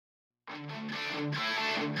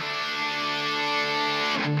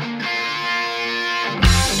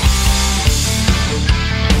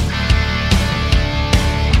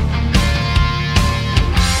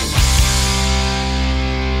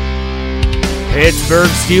Pittsburgh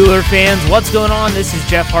Steelers fans, what's going on? This is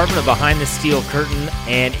Jeff Hartman of Behind the Steel Curtain,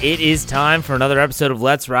 and it is time for another episode of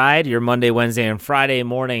Let's Ride, your Monday, Wednesday, and Friday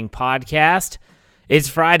morning podcast. It's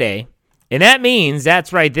Friday, and that means,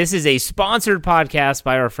 that's right, this is a sponsored podcast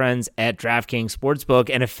by our friends at DraftKings Sportsbook,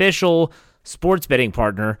 an official sports betting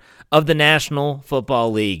partner of the National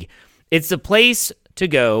Football League. It's the place to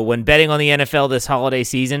go when betting on the NFL this holiday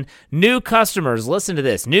season. New customers, listen to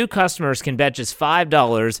this, new customers can bet just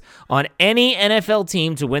 $5 on any NFL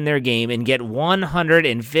team to win their game and get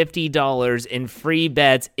 $150 in free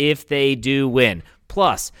bets if they do win.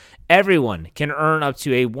 Plus, everyone can earn up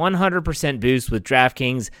to a 100% boost with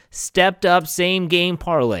DraftKings stepped-up same-game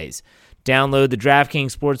parlays. Download the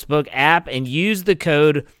DraftKings Sportsbook app and use the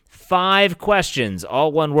code 5questions,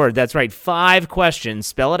 all one word. That's right, 5 questions,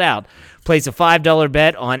 spell it out. Place a $5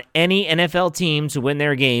 bet on any NFL team to win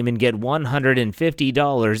their game and get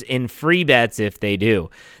 $150 in free bets if they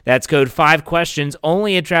do. That's code 5questions,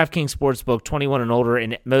 only at DraftKings Sportsbook, 21 and older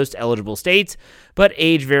in most eligible states, but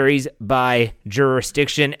age varies by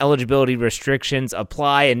jurisdiction. Eligibility restrictions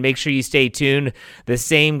apply, and make sure you stay tuned. The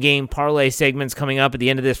same game parlay segment's coming up at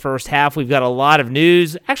the end of this first half. We've got a lot of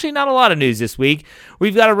news. Actually, not a lot of news this week.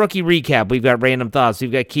 We've got a rookie recap. We've got random thoughts.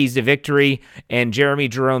 We've got keys to victory, and Jeremy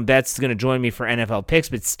Jerome Betts is going to join me for NFL picks,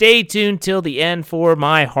 but stay tuned till the end for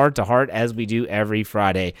my heart-to-heart as we do every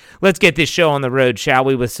Friday. Let's get this show on the road, shall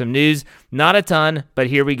we, with some news. Not a ton, but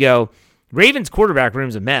here we go. Ravens quarterback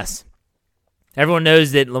room's a mess. Everyone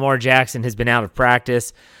knows that Lamar Jackson has been out of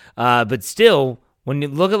practice, but still, when you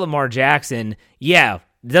look at Lamar Jackson, yeah,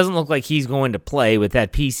 it doesn't look like he's going to play with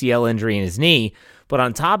that PCL injury in his knee. But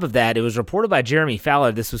on top of that, it was reported by Jeremy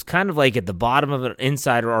Fowler, this was kind of like at the bottom of an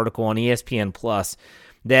insider article on ESPN Plus,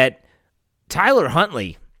 that Tyler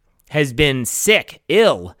Huntley has been sick,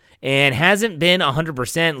 ill, and hasn't been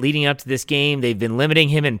 100% leading up to this game. They've been limiting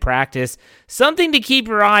him in practice. Something to keep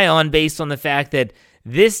your eye on based on the fact that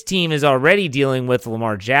this team is already dealing with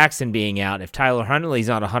Lamar Jackson being out. If Tyler Huntley's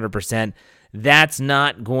not 100%, that's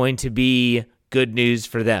not going to be good news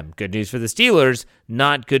for them. Good news for the Steelers,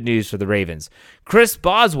 not good news for the Ravens. Chris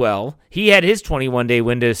Boswell, he had his 21-day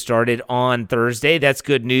window started on Thursday. That's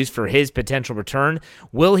good news for his potential return.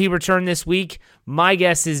 Will he return this week? My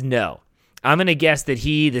guess is no. I'm going to guess that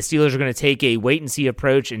the Steelers are going to take a wait-and-see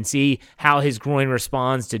approach and see how his groin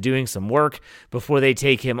responds to doing some work before they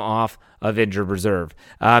take him off of injured reserve.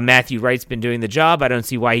 Matthew Wright's been doing the job. I don't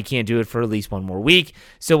see why he can't do it for at least one more week,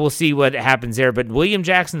 so we'll see what happens there. But William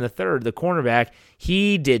Jackson III, the cornerback,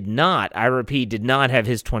 he did not, I repeat, did not have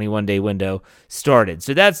his 21-day window started.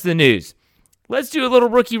 So that's the news. Let's do a little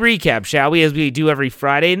rookie recap, shall we, as we do every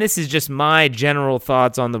Friday. And this is just my general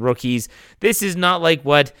thoughts on the rookies. This is not like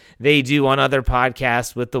what they do on other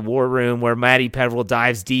podcasts with the War Room, where Matty Peverill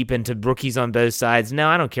dives deep into rookies on both sides. No,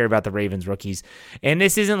 I don't care about the Ravens rookies. And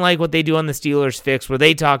this isn't like what they do on the Steelers Fix, where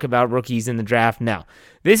they talk about rookies in the draft. No,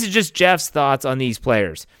 this is just Jeff's thoughts on these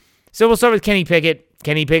players. So we'll start with Kenny Pickett.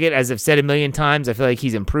 Kenny Pickett, as I've said a million times, I feel like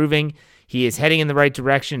he's improving. He is heading in the right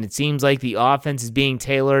direction. It seems like the offense is being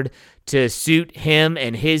tailored to suit him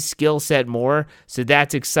and his skill set more, so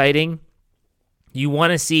that's exciting. You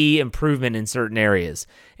want to see improvement in certain areas,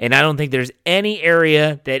 and I don't think there's any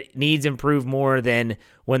area that needs improved more than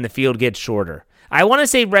when the field gets shorter. I want to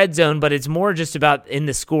say red zone, but it's more just about in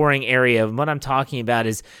the scoring area. What I'm talking about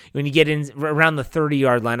is when you get in around the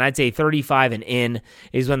 30-yard line, I'd say 35 and in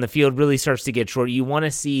is when the field really starts to get short. You want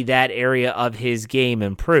to see that area of his game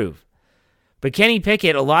improve. But Kenny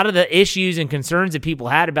Pickett, a lot of the issues and concerns that people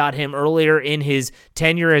had about him earlier in his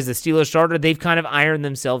tenure as the Steelers starter, they've kind of ironed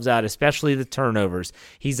themselves out, especially the turnovers.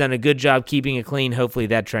 He's done a good job keeping it clean. Hopefully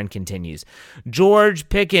that trend continues. George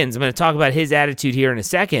Pickens, I'm going to talk about his attitude here in a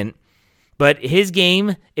second, but his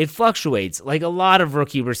game, it fluctuates like a lot of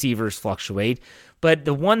rookie receivers fluctuate. But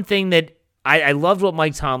the one thing that I loved what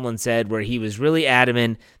Mike Tomlin said, where he was really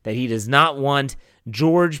adamant that he does not want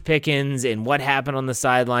George Pickens and what happened on the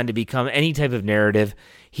sideline to become any type of narrative.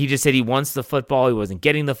 He just said he wants the football. He wasn't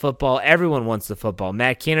getting the football. Everyone wants the football.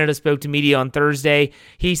 Matt Canada spoke to media on Thursday.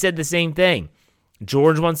 He said the same thing.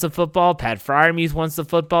 George wants the football. Pat Freiermuth wants the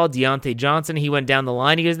football. Deontay Johnson, he went down the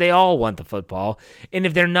line. He goes, they all want the football. And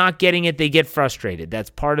if they're not getting it, they get frustrated. That's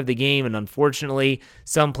part of the game, and unfortunately,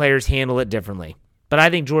 some players handle it differently. But I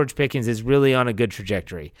think George Pickens is really on a good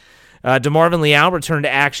trajectory. DeMarvin Leal returned to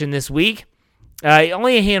action this week.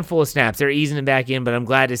 Only a handful of snaps. They're easing him back in, but I'm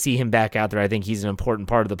glad to see him back out there. I think he's an important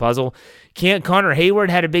part of the puzzle. Connor Hayward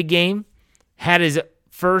had a big game, had his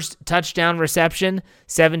first touchdown reception,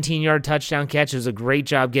 17-yard touchdown catch. It was a great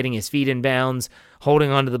job getting his feet in bounds,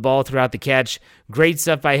 holding onto the ball throughout the catch. Great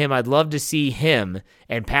stuff by him. I'd love to see him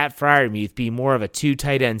and Pat Freiermuth be more of a two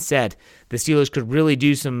tight end set. The Steelers could really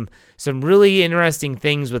do some really interesting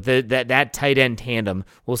things with that tight end tandem.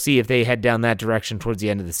 We'll see if they head down that direction towards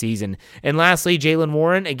the end of the season. And lastly, Jaylen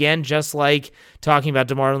Warren, again, just like talking about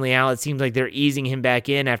DeMarvin Leal, it seems like they're easing him back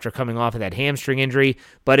in after coming off of that hamstring injury,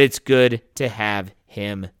 but it's good to have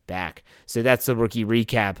him back. So that's the rookie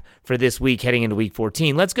recap for this week heading into week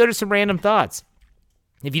 14. Let's go to some random thoughts.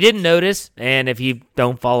 If you didn't notice, and if you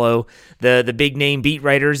don't follow the big name beat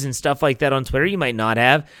writers and stuff like that on Twitter, you might not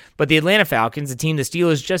have, but the Atlanta Falcons, the team the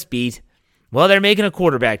Steelers just beat, well, they're making a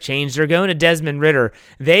quarterback change. They're going to Desmond Ridder.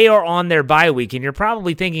 They are on their bye week, and you're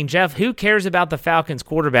probably thinking, Jeff, who cares about the Falcons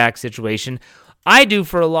quarterback situation? I do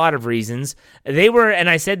for a lot of reasons. And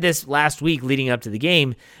I said this last week leading up to the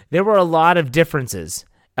game, there were a lot of differences,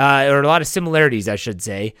 or a lot of similarities, I should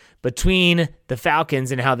say, between the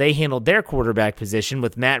Falcons and how they handled their quarterback position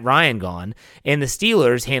with Matt Ryan gone, and the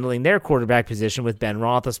Steelers handling their quarterback position with Ben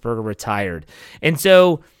Roethlisberger retired. And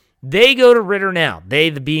so they go to Ridder now, they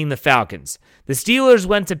being the Falcons. The Steelers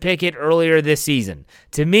went to Pickett earlier this season.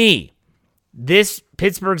 To me,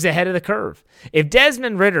 Pittsburgh's ahead of the curve. If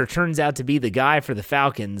Desmond Ridder turns out to be the guy for the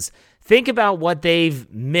Falcons, think about what they've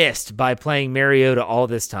missed by playing Mariota all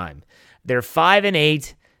this time. They're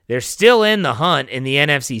 5-8. They're still in the hunt in the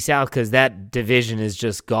NFC South because that division is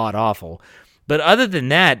just god-awful. But other than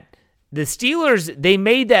that, the Steelers, they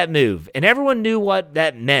made that move, and everyone knew what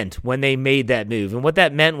that meant when they made that move. And what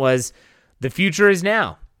that meant was the future is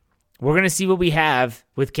now. We're going to see what we have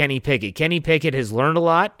with Kenny Pickett. Kenny Pickett has learned a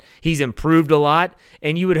lot. He's improved a lot,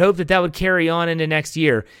 and you would hope that would carry on into next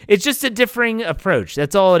year. It's just a differing approach.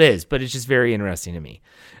 That's all it is, but it's just very interesting to me.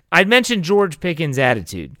 I'd mentioned George Pickens'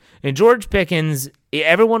 attitude. And George Pickens,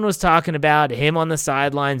 everyone was talking about him on the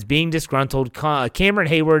sidelines being disgruntled. Cameron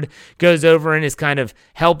Hayward goes over and is kind of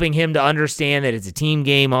helping him to understand that it's a team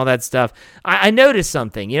game, all that stuff. I noticed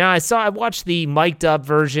something. I watched the mic'd up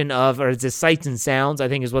version or it's a Sights and Sounds, I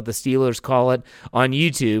think is what the Steelers call it, on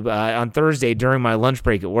YouTube on Thursday during my lunch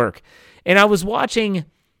break at work. And I was watching,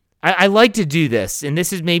 I like to do this, and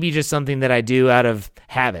this is maybe just something that I do out of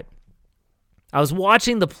habit. I was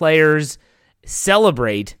watching the players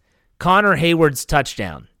celebrate Connor Hayward's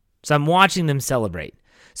touchdown. So I'm watching them celebrate.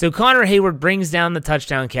 So Connor Hayward brings down the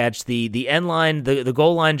touchdown catch. The end line, the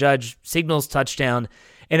goal line judge signals touchdown.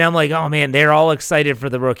 And I'm like, oh man, they're all excited for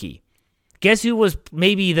the rookie. Guess who was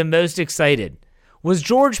maybe the most excited? Was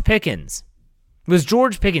George Pickens.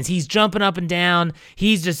 He's jumping up and down.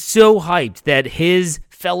 He's just so hyped that his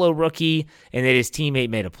fellow rookie and that his teammate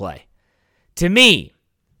made a play. To me,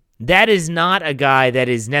 that is not a guy that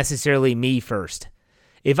is necessarily me first.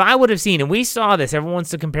 If I would have seen, and we saw this, everyone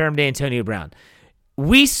wants to compare him to Antonio Brown.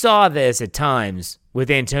 We saw this at times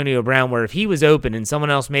with Antonio Brown where if he was open and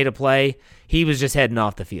someone else made a play, he was just heading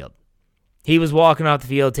off the field. He was walking off the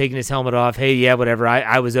field, taking his helmet off. Hey, yeah, whatever.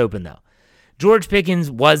 I was open, though. George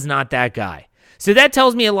Pickens was not that guy. So that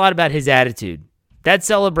tells me a lot about his attitude. That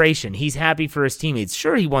celebration, he's happy for his teammates.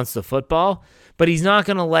 Sure, he wants the football, but he's not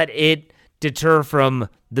going to let it deter from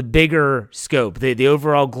the bigger scope, the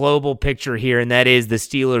overall global picture here, and that is the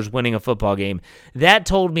Steelers winning a football game. That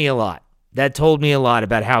told me a lot. That told me a lot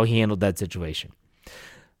about how he handled that situation.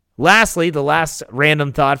 Lastly, the last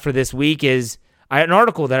random thought for this week is an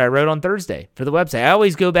article that I wrote on Thursday for the website. I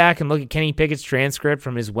always go back and look at Kenny Pickett's transcript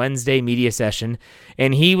from his Wednesday media session,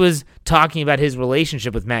 and he was talking about his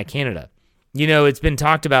relationship with Matt Canada. It's been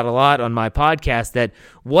talked about a lot on my podcast that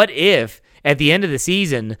what if at the end of the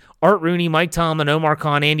season, Art Rooney, Mike Tomlin, Omar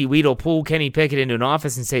Khan, Andy Weidel pull Kenny Pickett into an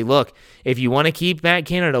office and say, look, if you want to keep Matt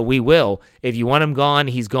Canada, we will. If you want him gone,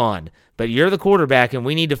 he's gone. But you're the quarterback, and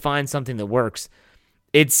we need to find something that works.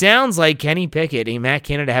 It sounds like Kenny Pickett and Matt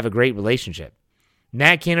Canada have a great relationship.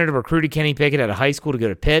 Matt Canada recruited Kenny Pickett out of high school to go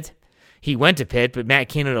to Pitt. He went to Pitt, but Matt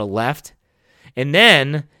Canada left. And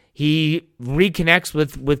then he reconnects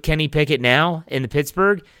with Kenny Pickett now in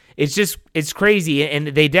Pittsburgh. It's crazy, and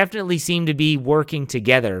they definitely seem to be working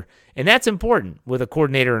together, and that's important with a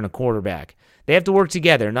coordinator and a quarterback. They have to work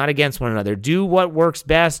together, not against one another. Do what works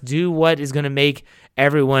best. Do what is going to make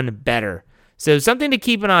everyone better. So something to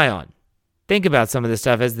keep an eye on. Think about some of this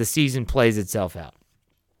stuff as the season plays itself out.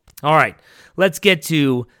 All right, let's get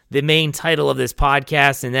to the main title of this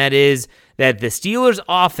podcast, and that is that the Steelers'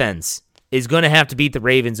 offense is going to have to beat the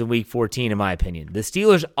Ravens in Week 14, in my opinion. The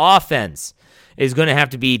Steelers' offense is going to have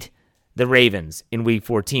to beat the Ravens in Week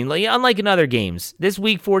 14. Unlike in other games, this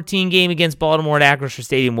Week 14 game against Baltimore at Acrisure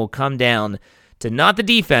Stadium will come down to not the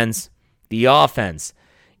defense, the offense.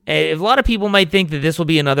 A lot of people might think that this will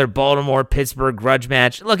be another Baltimore-Pittsburgh grudge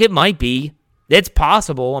match. Look, it might be. It's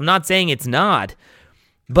possible. I'm not saying it's not.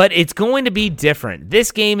 But it's going to be different.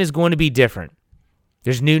 This game is going to be different.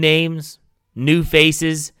 There's new names, new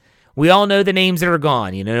faces. We all know the names that are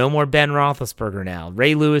gone. No more Ben Roethlisberger now.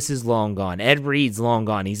 Ray Lewis is long gone. Ed Reed's long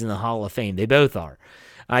gone. He's in the Hall of Fame. They both are.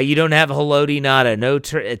 You don't have Haloti Ngata, no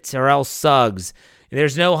Terrell Suggs.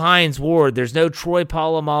 There's no Hines Ward. There's no Troy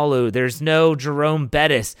Polamalu. There's no Jerome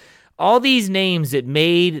Bettis. All these names that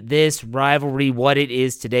made this rivalry what it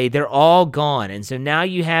is today, they're all gone. And so now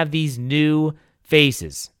you have these new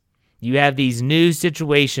faces. You have these new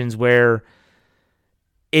situations where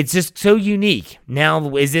it's just so unique.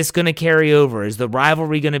 Now, is this going to carry over? Is the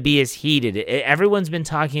rivalry going to be as heated? Everyone's been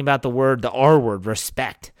talking about the R word,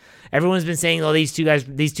 respect. Everyone's been saying,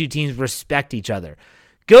 these two teams respect each other.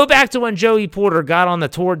 Go back to when Joey Porter got on the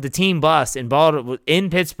team bus in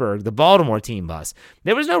Pittsburgh, the Baltimore team bus.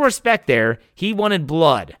 There was no respect there. He wanted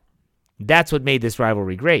blood. That's what made this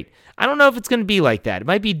rivalry great. I don't know if it's going to be like that. It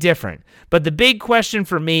might be different. But the big question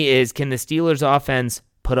for me is, can the Steelers offense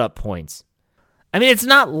put up points? I mean, it's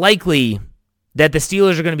not likely that the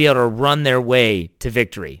Steelers are going to be able to run their way to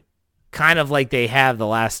victory, kind of like they have the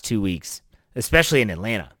last 2 weeks, especially in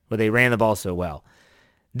Atlanta, where they ran the ball so well.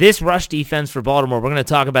 This rush defense for Baltimore, we're going to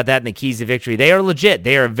talk about that in the keys to victory. They are legit.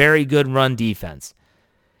 They are a very good run defense.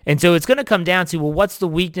 And so it's going to come down to, what's the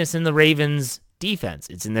weakness in the Ravens' defense?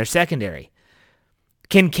 It's in their secondary.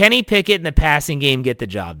 Can Kenny Pickett in the passing game get the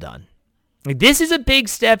job done? This is a big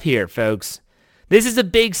step here, folks. This is a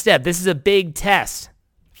big step. This is a big test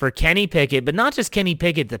for Kenny Pickett, but not just Kenny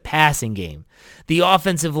Pickett, the passing game, the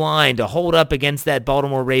offensive line to hold up against that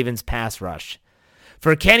Baltimore Ravens pass rush.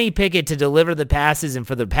 For Kenny Pickett to deliver the passes and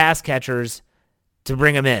for the pass catchers to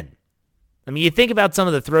bring them in. I mean, you think about some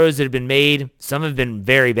of the throws that have been made. Some have been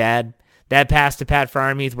very bad. That pass to Pat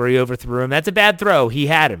Freiermuth where he overthrew him, that's a bad throw. He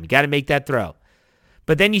had him. You got to make that throw.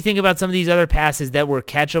 But then you think about some of these other passes that were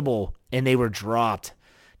catchable and they were dropped.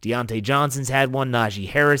 Deontay Johnson's had one. Najee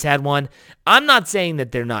Harris had one. I'm not saying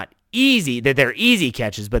that they're not easy, that they're easy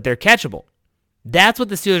catches, but they're catchable. That's what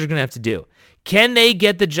the Steelers are going to have to do. Can they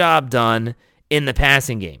get the job done in the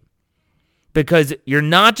passing game? Because you're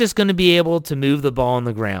not just going to be able to move the ball on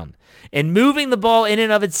the ground. And moving the ball in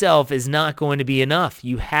and of itself is not going to be enough.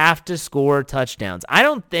 You have to score touchdowns. I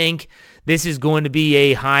don't think this is going to be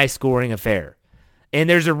a high-scoring affair. And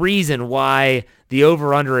there's a reason why the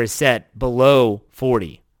over-under is set below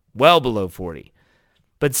 40, well below 40.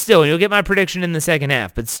 But still, and you'll get my prediction in the second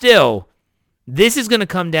half, but still, this is going to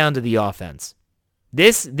come down to the offense.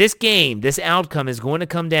 This game, this outcome is going to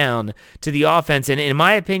come down to the offense, and in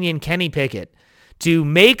my opinion, Kenny Pickett, to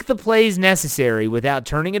make the plays necessary without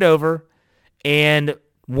turning it over and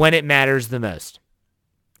when it matters the most.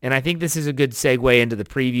 And I think this is a good segue into the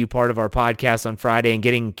preview part of our podcast on Friday and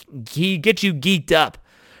get you geeked up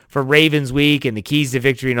for Ravens week and the keys to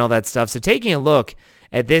victory and all that stuff. So taking a look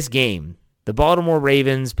at this game, the Baltimore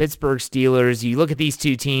Ravens, Pittsburgh Steelers, you look at these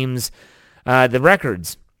two teams, the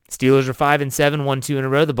records. Steelers are 5-7, 1-2 in a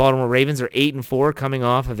row. The Baltimore Ravens are 8-4, coming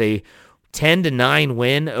off of a 10-9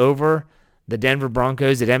 win over the Denver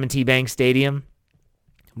Broncos at M&T Bank Stadium.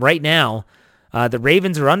 Right now, the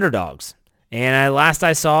Ravens are underdogs. And last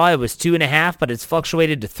I saw, it was 2.5, but it's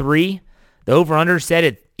fluctuated to 3. The over-under set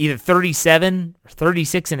at either 37 or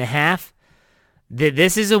 36.5.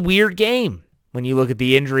 This is a weird game when you look at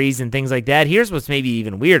the injuries and things like that. Here's what's maybe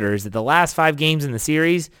even weirder is that the last 5 games in the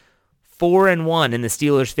series, 4-1 in the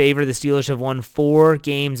Steelers' favor. The Steelers have won 4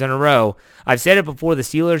 games in a row. I've said it before, the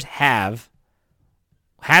Steelers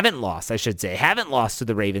haven't lost to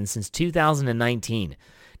the Ravens since 2019.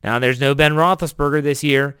 Now, there's no Ben Roethlisberger this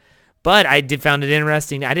year, but I found it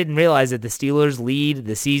interesting. I didn't realize that the Steelers lead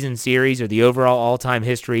the season series or the overall all-time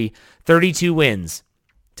history 32 wins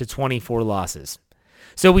to 24 losses.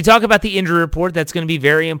 So we talk about the injury report. That's going to be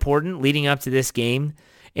very important leading up to this game.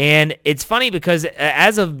 And it's funny because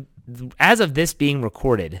as of this being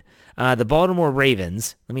recorded, the Baltimore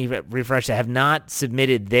Ravens, let me refresh, have not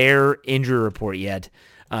submitted their injury report yet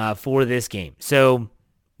for this game. So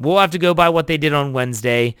we'll have to go by what they did on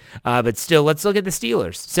Wednesday, but still, let's look at the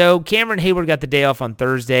Steelers. So Cameron Hayward got the day off on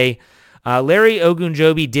Thursday. Larry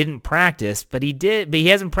Ogunjobi didn't practice, but he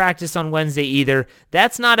hasn't practiced on Wednesday either.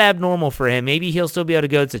 That's not abnormal for him. Maybe he'll still be able to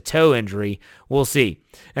go. It's a toe injury. We'll see.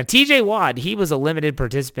 Now, TJ Watt, he was a limited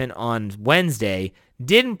participant on Wednesday,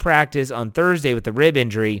 didn't practice on Thursday with the rib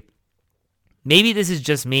injury. Maybe this is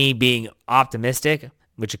just me being optimistic,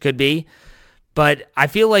 which it could be. But I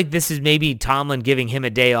feel like this is maybe Tomlin giving him a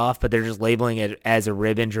day off, but they're just labeling it as a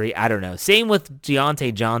rib injury. I don't know. Same with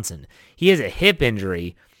Deontay Johnson. He has a hip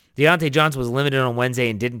injury. Deontay Johnson was limited on Wednesday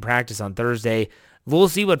and didn't practice on Thursday. We'll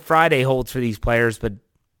see what Friday holds for these players, but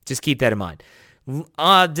just keep that in mind.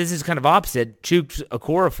 This is kind of opposite. Chuks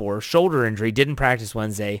Okorafor, shoulder injury, didn't practice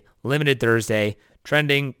Wednesday, limited Thursday,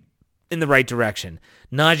 trending in the right direction.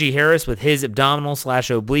 Najee Harris with his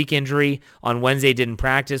abdominal/oblique injury on Wednesday didn't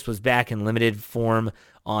practice, was back in limited form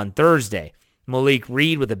on Thursday. Malik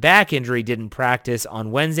Reed with a back injury didn't practice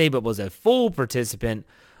on Wednesday, but was a full participant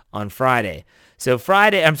on Thursday. So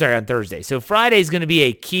Friday is going to be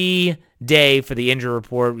a key day for the injury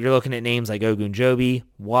report. You're looking at names like Ogunjobi,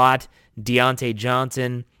 Watt, Deontay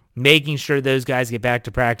Johnson, making sure those guys get back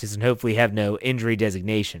to practice and hopefully have no injury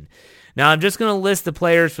designation. Now, I'm just going to list the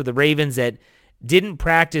players for the Ravens that didn't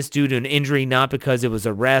practice due to an injury, not because it was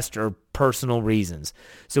a rest or personal reasons.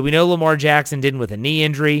 So we know Lamar Jackson didn't with a knee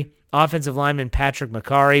injury. Offensive lineman Patrick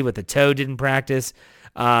McCarry with a toe didn't practice.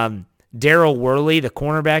 Daryl Worley, the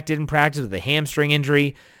cornerback, didn't practice with a hamstring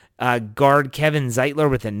injury. Guard Kevin Zeitler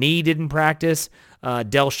with a knee didn't practice.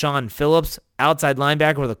 Delshon Phillips, outside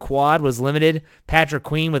linebacker with a quad, was limited. Patrick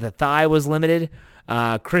Queen with a thigh was limited.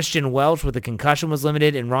 Christian Welch with a concussion was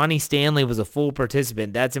limited, and Ronnie Stanley was a full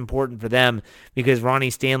participant. That's important for them because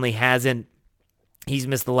Ronnie Stanley he's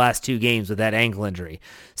missed the last 2 games with that ankle injury.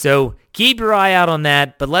 So keep your eye out on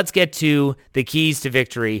that, but let's get to the keys to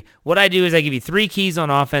victory. What I do is I give you 3 keys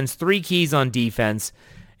on offense, 3 keys on defense,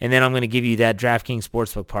 and then I'm going to give you that DraftKings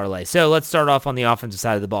Sportsbook parlay. So let's start off on the offensive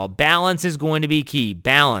side of the ball. Balance is going to be key.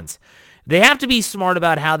 Balance. They have to be smart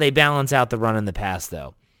about how they balance out the run and the pass,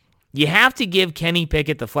 though. You have to give Kenny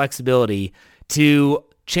Pickett the flexibility to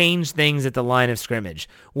change things at the line of scrimmage.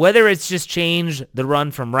 Whether it's just change the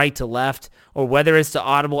run from right to left or whether it's to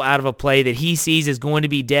audible out of a play that he sees is going to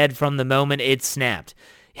be dead from the moment it's snapped.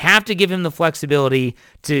 You have to give him the flexibility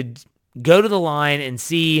to go to the line and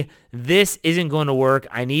see this isn't going to work.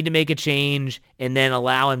 I need to make a change and then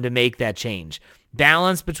allow him to make that change.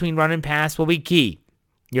 Balance between run and pass will be key.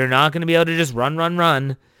 You're not going to be able to just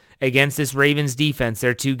run against this Ravens defense.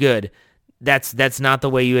 They're too good. That's not the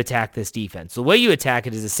way you attack this defense. The way you attack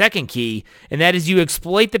it is the second key, and that is you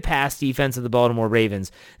exploit the pass defense of the Baltimore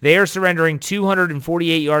Ravens. They are surrendering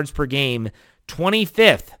 248 yards per game,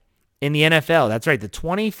 25th in the NFL. That's right, the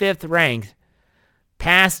 25th ranked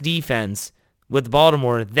pass defense with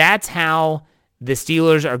Baltimore. That's how the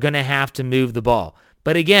Steelers are going to have to move the ball.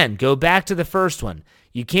 But again, go back to the first one.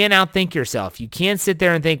 You can't outthink yourself. You can't sit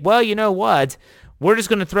there and think, well, you know what? We're just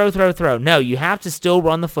going to throw. No, you have to still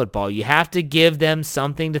run the football. You have to give them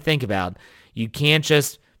something to think about. You can't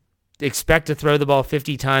just expect to throw the ball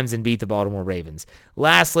 50 times and beat the Baltimore Ravens.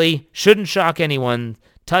 Lastly, shouldn't shock anyone,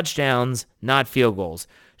 touchdowns, not field goals.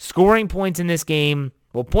 Scoring points in this game,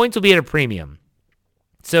 well, points will be at a premium.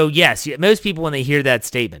 So yes, most people when they hear that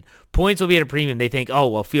statement, points will be at a premium, they think, oh,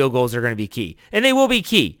 well, field goals are going to be key. And they will be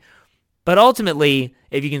key. But ultimately,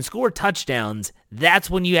 if you can score touchdowns,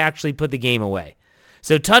 that's when you actually put the game away.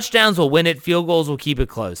 So touchdowns will win it. Field goals will keep it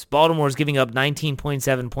close. Baltimore's giving up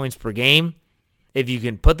 19.7 points per game. If you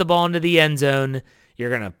can put the ball into the end zone, you're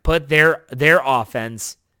going to put their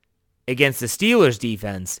offense against the Steelers'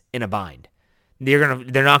 defense in a bind. They're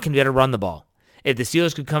not going to be able to run the ball. If the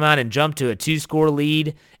Steelers could come out and jump to a 2-score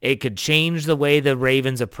lead, it could change the way the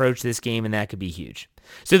Ravens approach this game, and that could be huge.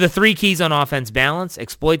 So the 3 keys on offense: balance,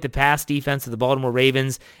 exploit the pass defense of the Baltimore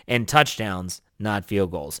Ravens, and touchdowns, not field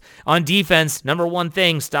goals. On defense, number 1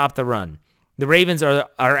 thing, stop the run. The Ravens are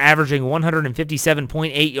averaging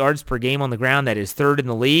 157.8 yards per game on the ground. That is 3rd in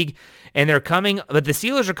the league. But the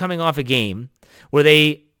Steelers are coming off a game where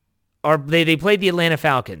they played the Atlanta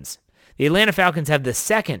Falcons. The Atlanta Falcons have the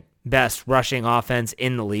 2nd best rushing offense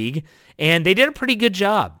in the league, and they did a pretty good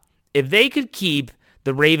job. If they could keep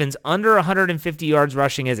the Ravens under 150 yards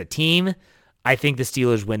rushing as a team, I think the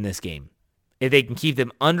Steelers win this game. If they can keep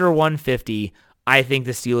them under 150, I think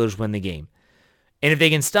the Steelers win the game. And if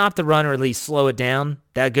they can stop the run or at least slow it down,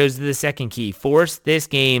 that goes to the second key. Force this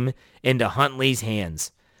game into Huntley's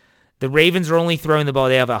hands. The Ravens are only throwing the ball.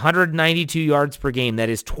 They have 192 yards per game. That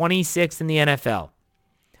is 26th in the NFL.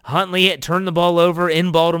 Huntley turned the ball over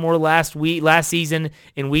in Baltimore last season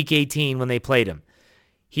in Week 18 when they played him.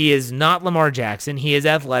 He is not Lamar Jackson. He is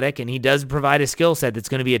athletic, and he does provide a skill set that's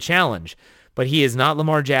going to be a challenge. But he is not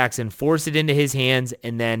Lamar Jackson. Force it into his hands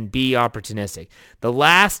and then be opportunistic. The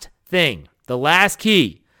last thing, the last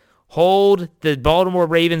key, hold the Baltimore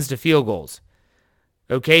Ravens to field goals.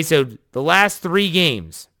 Okay, so the last 3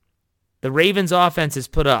 games, the Ravens offense has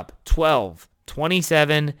put up 12,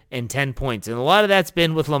 27 and 10 points. And a lot of that's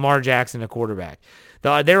been with Lamar Jackson, a quarterback.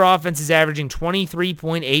 Their offense is averaging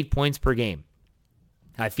 23.8 points per game.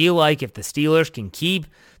 I feel like if the Steelers can keep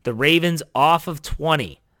the Ravens off of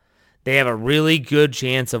 20, they have a really good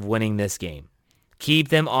chance of winning this game. Keep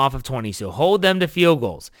them off of 20, so hold them to field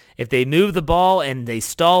goals. If they move the ball and they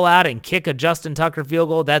stall out and kick a Justin Tucker field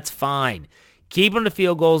goal, that's fine. Keep them to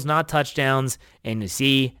field goals, not touchdowns, and to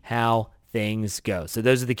see how things go. So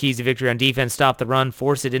those are the keys to victory on defense. Stop the run,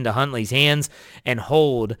 force it into Huntley's hands, and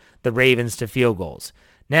hold the Ravens to field goals.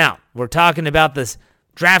 Now, we're talking about this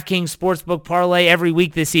DraftKings Sportsbook parlay. Every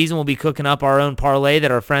week this season, we'll be cooking up our own parlay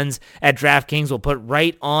that our friends at DraftKings will put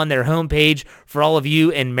right on their homepage for all of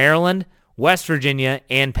you in Maryland, West Virginia,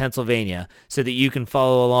 and Pennsylvania so that you can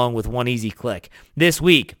follow along with one easy click. This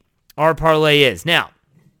week, our parlay is. Now,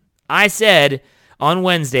 I said on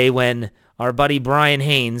Wednesday when our buddy Brian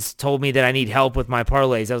Haynes told me that I need help with my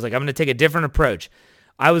parlays, I was like, I'm going to take a different approach.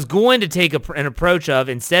 I was going to take an approach of,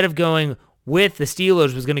 instead of going with the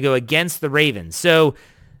Steelers, was going to go against the Ravens. So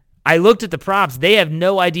I looked at the props. They have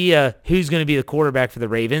no idea who's going to be the quarterback for the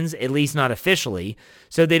Ravens, at least not officially.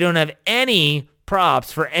 So they don't have any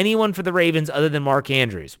props for anyone for the Ravens other than Mark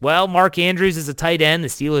Andrews. Well, Mark Andrews is a tight end. The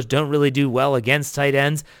Steelers don't really do well against tight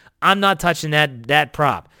ends. I'm not touching that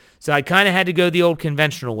prop. So I kind of had to go the old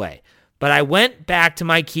conventional way. But I went back to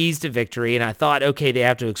my keys to victory, and I thought, okay, they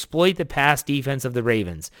have to exploit the pass defense of the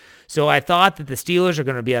Ravens. So I thought that the Steelers are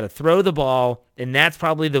going to be able to throw the ball, and that's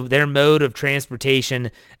probably their mode of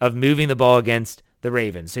transportation of moving the ball against the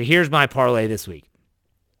Ravens. So here's my parlay this week.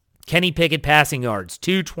 Kenny Pickett passing yards,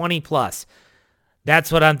 220 plus.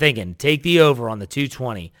 That's what I'm thinking. Take the over on the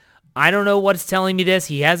 220. I don't know what's telling me this.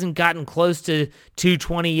 He hasn't gotten close to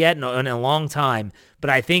 220 yet in a long time, but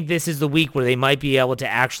I think this is the week where they might be able to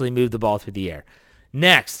actually move the ball through the air.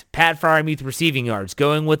 Next, Pat Freiermuth receiving yards,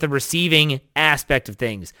 going with the receiving aspect of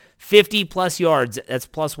things. 50-plus yards, that's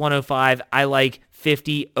plus 105. I like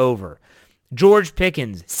 50 over. George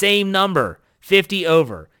Pickens, same number, 50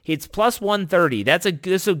 over. It's plus 130. That's a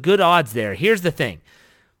good odds there. Here's the thing.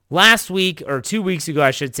 Last week, or 2 weeks ago,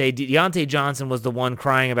 I should say, Deontay Johnson was the one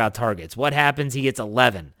crying about targets. What happens? He gets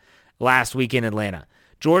 11 last week in Atlanta.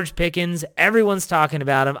 George Pickens, everyone's talking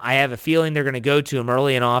about him. I have a feeling they're going to go to him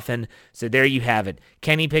early and often, so there you have it.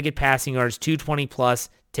 Kenny Pickett passing yards, 220 plus,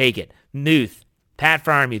 take it. Muth, Pat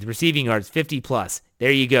Freiermuth, receiving yards, 50 plus.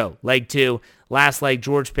 There you go. Leg 2. Last leg,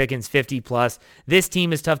 George Pickens, 50 plus. This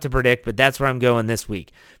team is tough to predict, but that's where I'm going this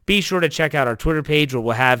week. Be sure to check out our Twitter page where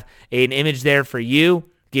we'll have an image there for you.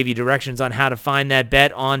 Give you directions on how to find that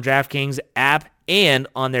bet on DraftKings app and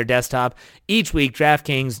on their desktop. Each week,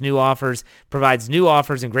 DraftKings provides new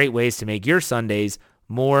offers and great ways to make your Sundays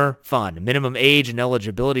more fun. Minimum age and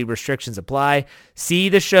eligibility restrictions apply. See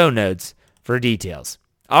the show notes for details.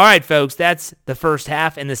 All right, folks, that's the first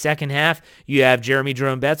half. In the second half, you have Jeremy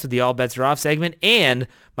Jerome Betts with the All Bets Are Off segment and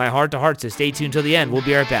my heart-to-heart, so stay tuned till the end. We'll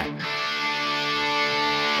be right back.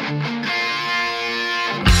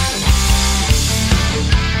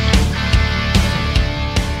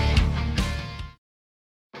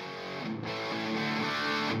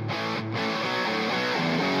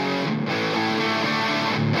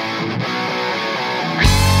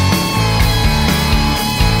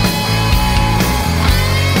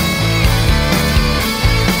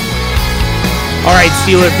 All right,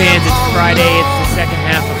 Steeler fans, it's Friday. It's the second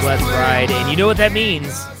half of Let's Ride, and you know what that means.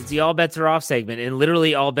 It's the All Bets Are Off segment, and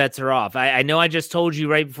literally all bets are off. I know I just told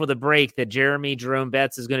you right before the break that Jeremy Jerome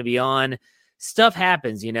Betts is going to be on. Stuff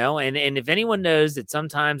happens, you know, and if anyone knows that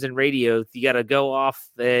sometimes in radio you got to go off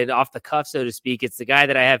the cuff, so to speak, it's the guy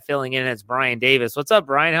that I have filling in. It's Brian Davis. What's up,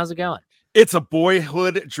 Brian? How's it going? It's a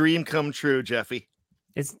boyhood dream come true, Jeffy.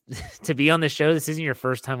 It's to be on the show. This isn't your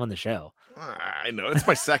first time on the show. I know it's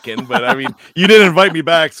my second, but I mean, you didn't invite me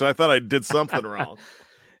back, so I thought I did something wrong.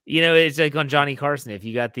 You know, it's like on Johnny Carson. If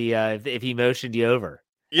you got the if he motioned you over,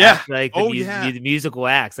 yeah, like the musical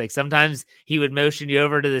acts. Like sometimes he would motion you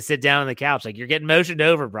over to the sit down on the couch. Like you're getting motioned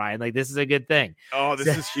over, Brian. Like this is a good thing. Oh,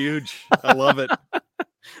 this is huge. I love it.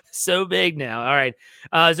 So big now. All right.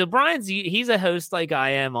 So he's a host like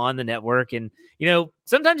I am on the network. And, you know,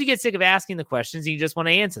 sometimes you get sick of asking the questions and you just want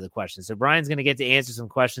to answer the questions. So Brian's going to get to answer some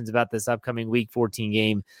questions about this upcoming week 14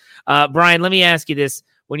 game. Brian, let me ask you this.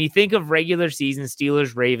 When you think of regular season,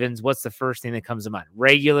 Steelers, Ravens, what's the first thing that comes to mind?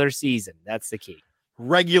 Regular season. That's the key.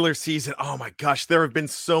 Regular season. Oh my gosh. There have been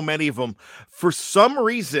so many of them. For some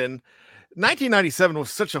reason, 1997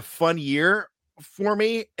 was such a fun year for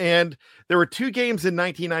me, and there were two games in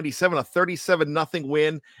 1997, a 37-0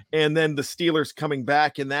 win, and then the Steelers coming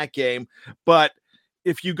back in that game. But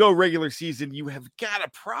if you go regular season, you have got to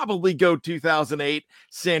probably go 2008.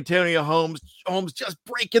 Santonio Holmes just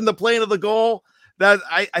breaking the plane of the goal. That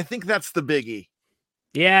I think that's the biggie.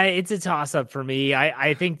 Yeah, it's a toss up for me.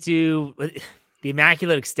 I think the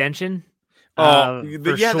Immaculate Extension. Yeah,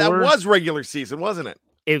 sure. That was regular season, wasn't it?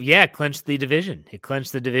 It clinched the division. It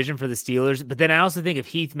clinched the division for the Steelers. But then I also think of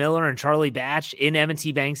Heath Miller and Charlie Batch in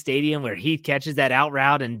M&T Bank Stadium, where Heath catches that out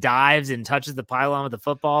route and dives and touches the pylon with the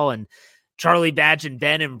football, and Charlie Batch and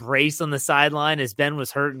Ben embrace on the sideline as Ben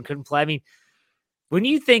was hurt and couldn't play. I mean, when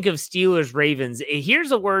you think of Steelers Ravens,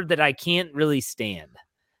 here's a word that I can't really stand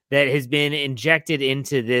that has been injected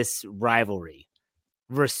into this rivalry: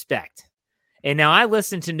 respect. And now I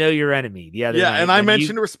listened to Know Your Enemy the other night. Yeah, and I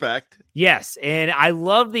mentioned respect. Yes, and I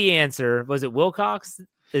love the answer. Was it Wilcox?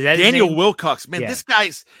 Is that Daniel Wilcox? Man, yeah.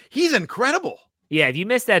 This he's incredible. Yeah, if you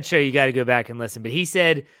missed that show, you got to go back and listen. But he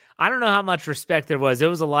said, I don't know how much respect there was. There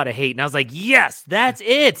was a lot of hate. And I was like, yes, that's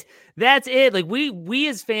it. That's it. Like we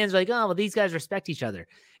as fans are like, oh, well, these guys respect each other.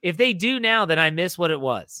 If they do now, then I miss what it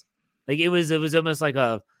was. Like it was almost like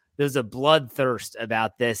there was a bloodthirst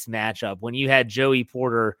about this matchup when you had Joey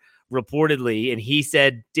Porter reportedly, and he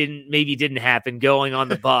said maybe didn't happen, going on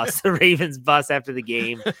the bus, the Ravens bus after the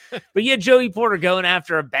game. But you had Joey Porter going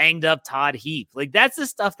after a banged up Todd Heap. Like that's the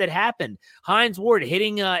stuff that happened. Hines Ward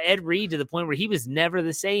hitting Ed Reed to the point where he was never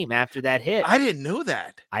the same after that hit. I didn't know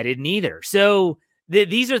that. I didn't either. So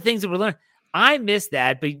these are things that we're learning. I miss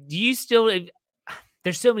that, but do you still...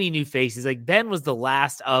 There's so many new faces. Like Ben was the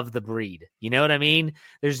last of the breed. You know what I mean?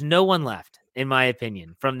 There's no one left, in my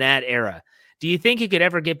opinion, from that era. Do you think it could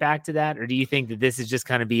ever get back to that? Or do you think that this is just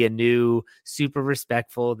kind of be a new, super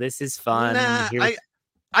respectful, this is fun? Nah,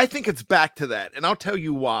 I think it's back to that. And I'll tell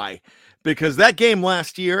you why. Because that game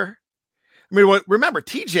last year, I mean, remember,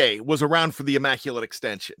 TJ was around for the Immaculate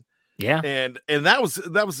Extension. Yeah. And that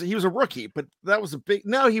was he was a rookie, but that was a big...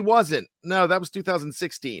 No, he wasn't. No, that was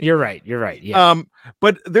 2016. You're right. Yeah.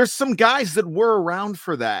 But there's some guys that were around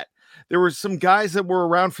for that. There were some guys that were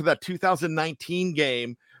around for that 2019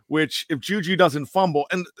 game, which if Juju doesn't fumble,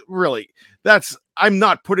 and really, I'm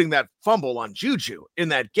not putting that fumble on Juju in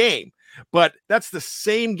that game, but that's the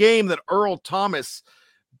same game that Earl Thomas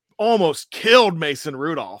almost killed Mason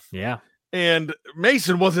Rudolph. Yeah. And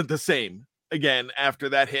Mason wasn't the same again after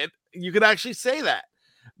that hit. You could actually say that.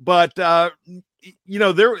 But,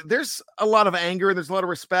 there's a lot of anger, there's a lot of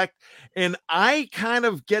respect. And I kind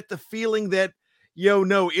of get the feeling that,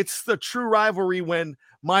 it's the true rivalry when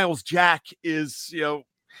Miles Jack is,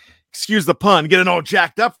 excuse the pun, getting all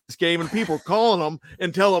jacked up this game, and people calling him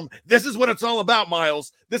and tell him, this is what it's all about,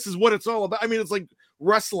 Miles. This is what it's all about. I mean, it's like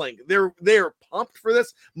wrestling. They're pumped for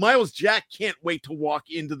this. Miles Jack can't wait to walk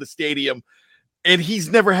into the stadium, and he's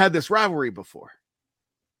never had this rivalry before.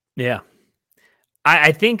 Yeah.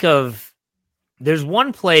 I think there's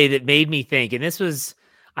one play that made me think, and this was,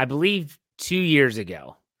 I believe, 2 years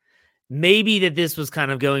ago. Maybe that this was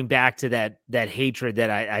kind of going back to that hatred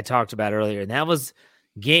that I talked about earlier. And that was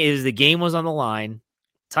the game was on the line,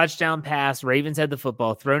 touchdown pass, Ravens had the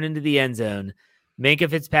football thrown into the end zone. Minkah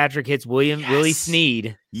Fitzpatrick hits Willie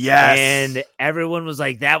Snead. Yes. And everyone was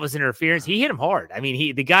like, that was interference. He hit him hard. I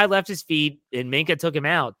mean, the guy left his feet and Minkah took him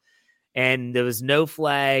out, and there was no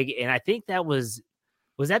flag. And I think that was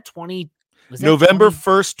that 20? Was that November 20?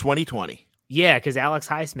 1st, 2020. Yeah, because Alex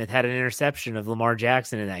Highsmith had an interception of Lamar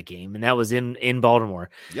Jackson in that game, and that was in Baltimore.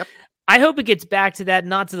 Yep. I hope it gets back to that,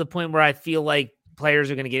 not to the point where I feel like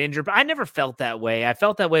players are going to get injured, but I never felt that way. I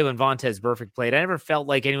felt that way when Vontaze Burfict played. I never felt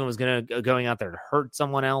like anyone was going out there to hurt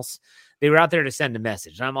someone else. They were out there to send a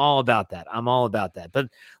message. I'm all about that. But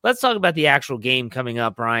let's talk about the actual game coming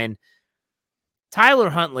up, Ryan. Tyler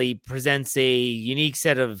Huntley presents a unique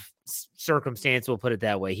set of circumstance, we'll put it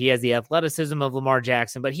that way. He has the athleticism of Lamar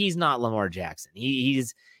Jackson, but he's not Lamar Jackson.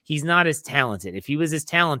 He's not as talented. If he was as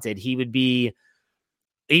talented, he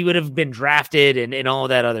would have been drafted and all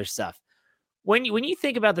that other stuff. When you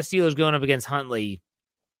think about the Steelers going up against Huntley,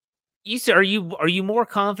 are you more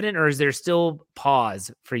confident, or is there still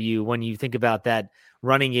pause for you when you think about that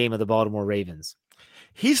running game of the Baltimore Ravens?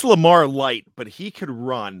 He's Lamar light, but he could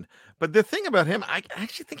run. But the thing about him, I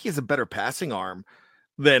actually think he has a better passing arm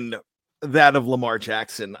than that of Lamar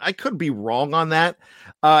Jackson. I could be wrong on that.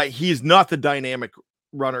 He's not the dynamic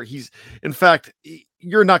runner. In fact,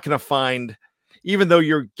 you're not going to find, even though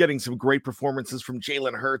you're getting some great performances from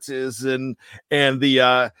Jalen Hurts and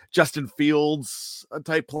the Justin Fields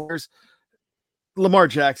type players, Lamar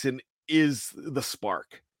Jackson is the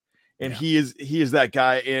spark, and he is that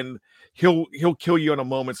guy, and he'll kill you on a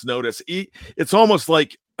moment's notice. It's almost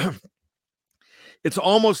like Friday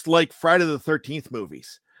the 13th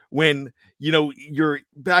movies, when, you're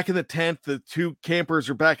back in the tent, the two campers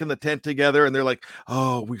are back in the tent together and they're like,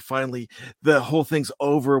 oh, the whole thing's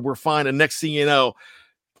over. We're fine. And next thing you know,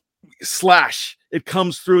 slash, it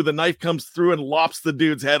comes through, the knife comes through and lops the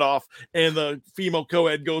dude's head off, and the female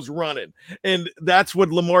co-ed goes running. And that's what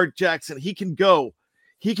Lamar Jackson, he can go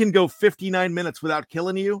 59 minutes without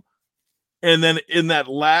killing you. And then in that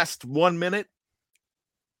last 1 minute,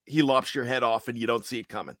 he lops your head off and you don't see it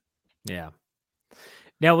coming. Yeah.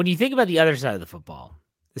 Now, when you think about the other side of the football,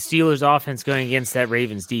 the Steelers offense going against that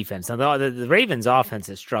Ravens defense. Now, the Ravens offense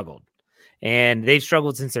has struggled, and they've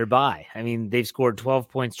struggled since their bye. I mean, they've scored 12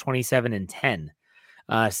 points, 27 and 10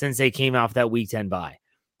 since they came off that week 10 bye.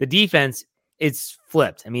 The defense, it's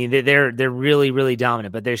flipped. I mean, they're really, really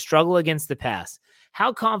dominant, but they struggle against the pass.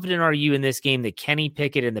 How confident are you in this game that Kenny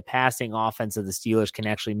Pickett and the passing offense of the Steelers can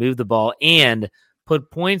actually move the ball and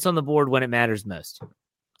put points on the board when it matters most?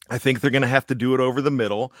 I think they're going to have to do it over the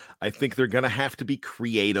middle. I think they're going to have to be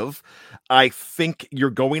creative. I think you're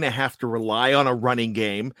going to have to rely on a running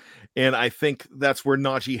game. And I think that's where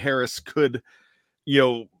Najee Harris could,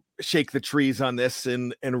 shake the trees on this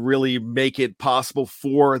and really make it possible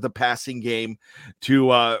for the passing game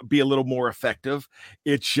to be a little more effective.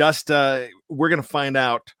 It's just, we're going to find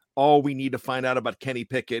out all we need to find out about Kenny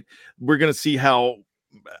Pickett. We're going to see how,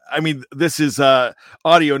 this is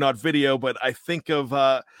audio, not video, but I think of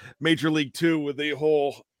Major League 2 with the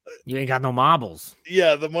whole. You ain't got no marbles.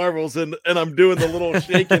 Yeah, the marbles, and I'm doing the little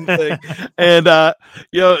shaking thing, and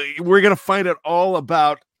we're gonna find out all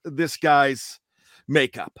about this guy's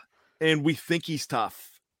makeup, and we think he's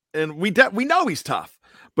tough, and we know he's tough,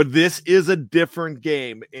 but this is a different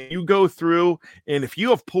game. And you go through, and if you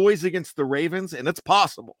have poise against the Ravens, and it's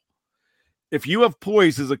possible. If you have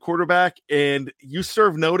poise as a quarterback and you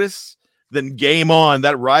serve notice, then game on.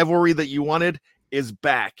 That rivalry that you wanted is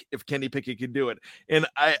back if Kenny Pickett can do it. And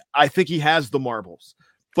I think he has the marbles,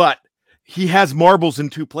 but he has marbles in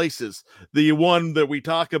two places. The one that we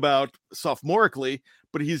talk about sophomorically,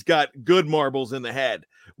 but he's got good marbles in the head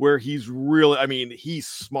where he's really, he's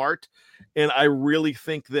smart. And I really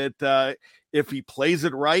think that if he plays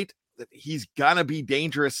it right, that he's going to be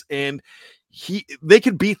dangerous, and they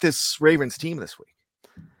could beat this Ravens team this week.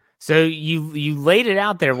 So you laid it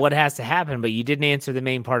out there what has to happen, but you didn't answer the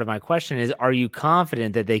main part of my question is, are you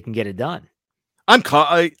confident that they can get it done?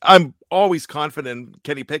 I'm always confident in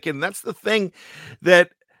Kenny Pickett, and that's the thing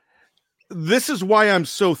this is why I'm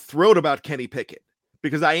so thrilled about Kenny Pickett,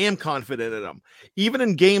 because I am confident in him. Even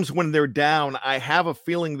in games when they're down, I have a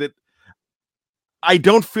feeling that I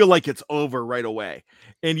don't feel like it's over right away.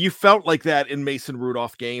 And you felt like that in Mason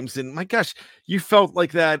Rudolph games. And my gosh, you felt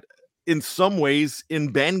like that in some ways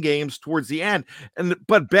in Ben games towards the end.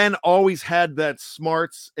 But Ben always had that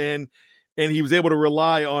smarts and he was able to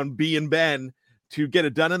rely on B and Ben to get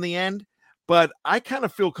it done in the end. But I kind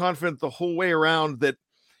of feel confident the whole way around that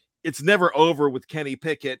it's never over with Kenny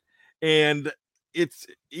Pickett. And it's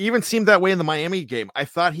even seemed that way in the Miami game. I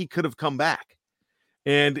thought he could have come back.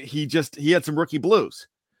 And he had some rookie blues.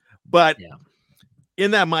 But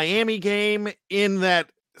in that Miami game, in that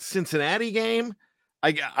Cincinnati game,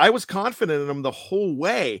 I was confident in him the whole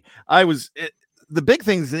way. The big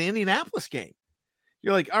thing is the Indianapolis game.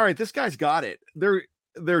 You're like, all right, this guy's got it.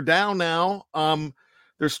 They're down now.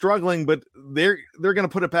 They're struggling, but they're going to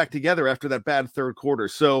put it back together after that bad third quarter.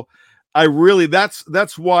 So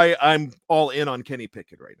that's why I'm all in on Kenny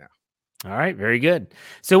Pickett right now. All right, very good.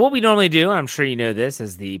 So what we normally do, and I'm sure you know this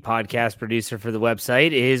as the podcast producer for the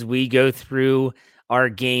website, is we go through our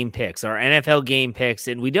game picks, our NFL game picks,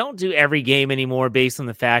 and we don't do every game anymore based on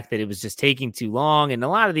the fact that it was just taking too long. And a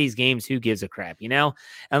lot of these games, who gives a crap,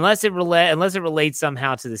 unless it relates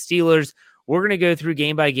somehow to the Steelers. We're going to go through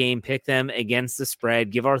game by game, pick them against the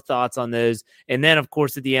spread, give our thoughts on those, and then of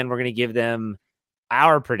course at the end we're going to give them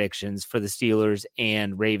our predictions for the Steelers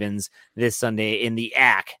and Ravens this Sunday in the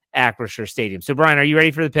Acrisure Stadium. So, Brian, are you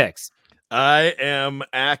ready for the picks? I am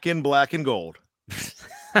in black and gold.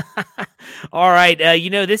 All right.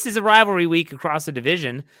 This is a rivalry week across the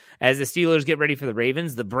division as the Steelers get ready for the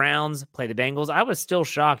Ravens. The Browns play the Bengals. I was still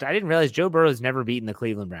shocked. I didn't realize Joe Burrow's never beaten the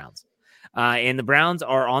Cleveland Browns. And the Browns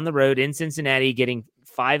are on the road in Cincinnati getting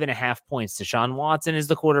 5.5 points. Deshaun Watson is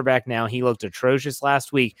the quarterback now. He looked atrocious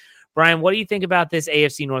last week. Brian, what do you think about this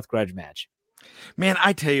AFC North grudge match? Man,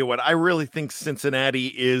 I tell you what, I really think Cincinnati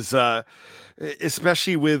is,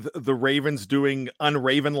 especially with the Ravens doing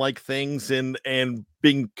un-Raven-like things and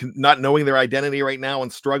being not knowing their identity right now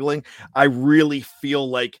and struggling. I really feel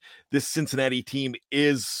like this Cincinnati team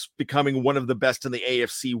is becoming one of the best in the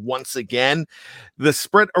AFC once again. The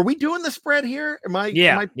spread, are we doing the spread here?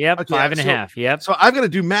 Yep. Okay, 5.5. Yep. So I'm going to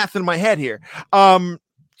do math in my head here.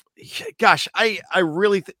 gosh, I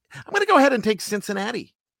really, I'm going to go ahead and take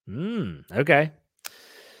Cincinnati. Okay.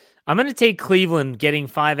 I'm going to take Cleveland getting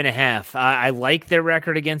 5.5. I like their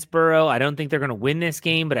record against Burrow. I don't think they're going to win this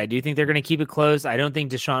game, but I do think they're going to keep it close. I don't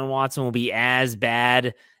think Deshaun Watson will be as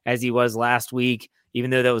bad as he was last week,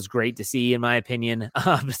 even though that was great to see, in my opinion.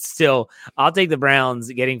 But still, I'll take the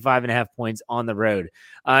Browns getting 5.5 points on the road.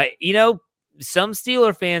 Some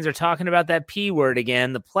Steeler fans are talking about that P word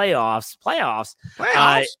again, the playoffs. Playoffs.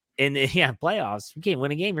 Playoffs. You can't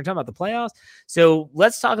win a game. You're talking about the playoffs. So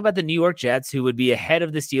let's talk about the New York Jets, who would be ahead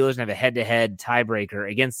of the Steelers and have a head-to-head tiebreaker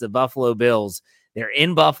against the Buffalo Bills. They're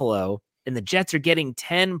in Buffalo, and the Jets are getting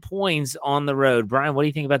 10 points on the road. Brian, what do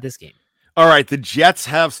you think about this game? All right, the Jets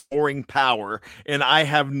have scoring power, and I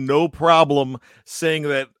have no problem saying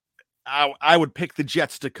that I would pick the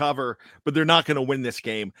Jets to cover, but they're not going to win this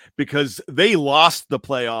game because they lost the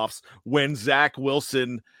playoffs when Zach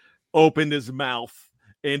Wilson opened his mouth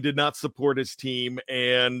and did not support his team.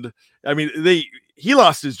 And I mean, he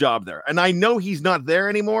lost his job there. And I know he's not there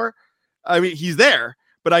anymore. I mean, he's there,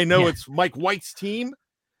 but I know it's Mike White's team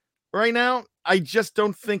right now. I just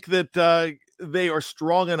don't think that they are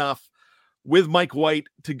strong enough with Mike White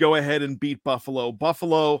to go ahead and beat Buffalo.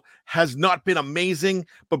 Buffalo has not been amazing,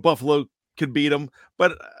 but Buffalo could beat them.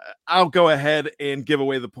 But I'll go ahead and give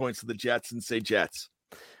away the points to the Jets and say Jets.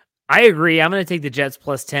 I agree. I'm going to take the Jets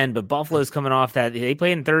plus 10, but Buffalo's coming off that. They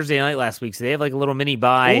played on Thursday night last week, so they have like a little mini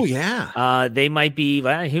bye. Oh, yeah. They might be,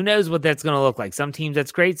 who knows what that's going to look like. Some teams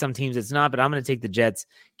that's great, some teams it's not, but I'm going to take the Jets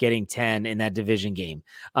getting 10 in that division game.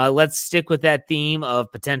 Let's stick with that theme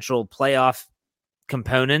of potential playoff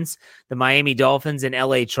components. The Miami Dolphins and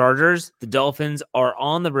LA Chargers. The Dolphins are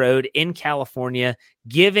on the road in California,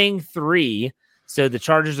 giving 3. So the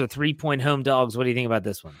Chargers are 3-point home dogs. What do you think about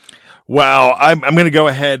this one? Wow, I'm going to go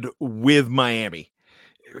ahead with Miami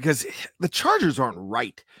because the Chargers aren't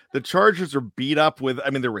right. The Chargers are beat up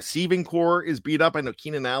their receiving core is beat up. I know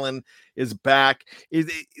Keenan Allen is back.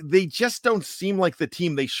 They just don't seem like the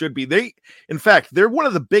team they should be. In fact, they're one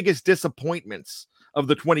of the biggest disappointments of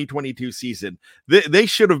the 2022 season. They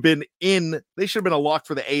should have been a lock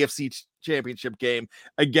for the AFC championship game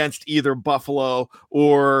against either Buffalo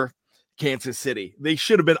or Kansas City. They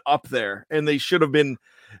should have been up there, and they should have been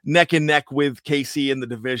neck and neck with KC in the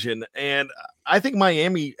division. And I think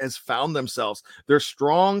Miami has found themselves. They're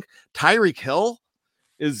strong. Tyreek Hill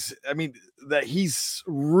he's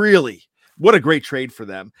really, what a great trade for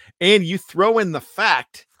them. And you throw in the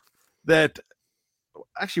fact that,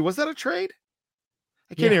 actually, was that a trade?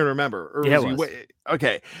 I can't even remember.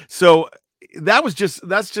 Okay. So that's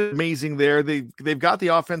just amazing there. They've got the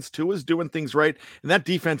offense. Tua's doing things right. And that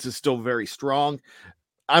defense is still very strong.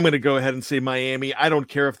 I'm going to go ahead and say Miami. I don't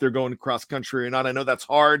care if they're going cross country or not. I know that's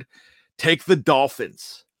hard. Take the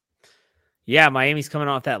Dolphins. Yeah, Miami's coming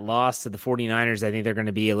off that loss to the 49ers. I think they're going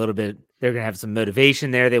to be they're going to have some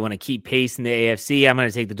motivation there. They want to keep pace in the AFC. I'm going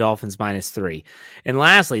to take the Dolphins -3. And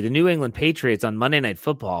lastly, the New England Patriots on Monday Night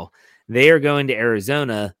Football. They are going to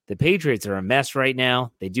Arizona. The Patriots are a mess right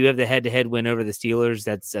now. They do have the head-to-head win over the Steelers.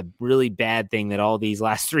 That's a really bad thing that all these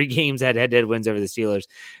last 3 games had head-to-head wins over the Steelers.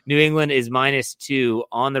 New England is -2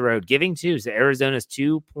 on the road, giving 2. So Arizona's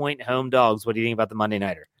 2-point home dogs. What do you think about the Monday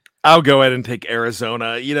Nighter? I'll go ahead and take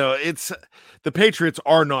Arizona. It's the Patriots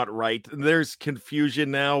are not right. There's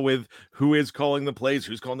confusion now with who is calling the plays,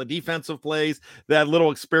 who's calling the defensive plays. That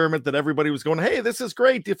little experiment that everybody was going, hey, this is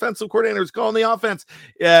great. Defensive coordinator is calling the offense.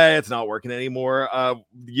 Yeah, it's not working anymore.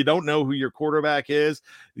 You don't know who your quarterback is.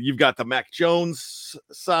 You've got the Mac Jones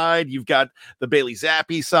side. You've got the Bailey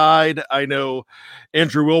Zappi side. I know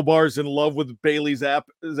Andrew Wilbar's in love with Bailey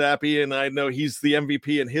Zappi, and I know he's the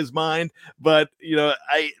MVP in his mind. But,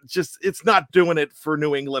 it's not doing it for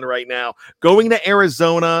New England right now. Going to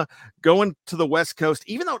Arizona, going to the West Coast,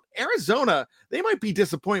 even though Arizona, they might be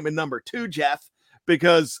disappointment number 2, Jeff,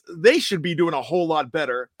 because they should be doing a whole lot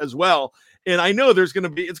better as well. And I know it's going to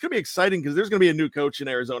be exciting because there's going to be a new coach in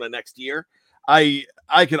Arizona next year. I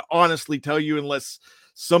can honestly tell you, unless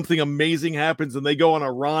something amazing happens and they go on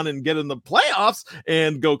a run and get in the playoffs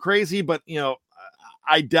and go crazy, but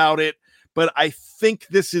I doubt it. But I think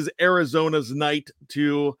this is Arizona's night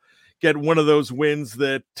to get one of those wins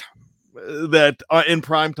that in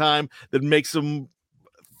prime time that makes them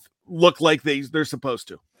look like they're supposed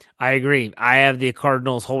to. I agree. I have the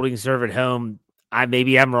Cardinals holding serve at home.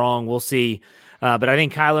 Maybe I'm wrong. We'll see. But I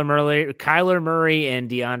think Kyler Murray and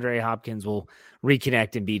DeAndre Hopkins will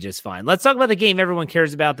reconnect and be just fine. Let's talk about the game everyone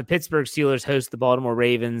cares about. The Pittsburgh Steelers host the Baltimore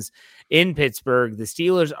Ravens in Pittsburgh. The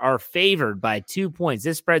Steelers are favored by 2 points.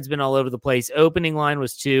 This spread's been all over the place. Opening line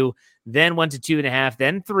was 2, then went to 2.5,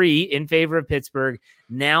 then 3 in favor of Pittsburgh.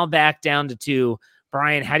 Now back down to 2.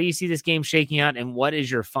 Brian, how do you see this game shaking out, and what is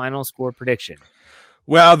your final score prediction?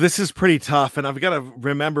 Well, this is pretty tough, and I've got to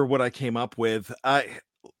remember what I came up with.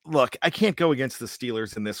 Look, I can't go against the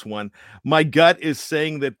Steelers in this one. My gut is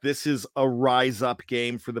saying that this is a rise up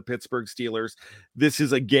game for the Pittsburgh Steelers. This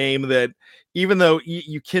is a game that, even though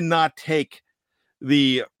you cannot take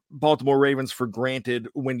the Baltimore Ravens for granted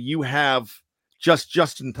when you have just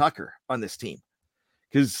Justin Tucker on this team,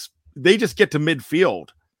 because they just get to midfield.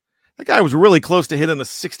 That guy was really close to hitting a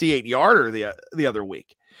 68-yarder the other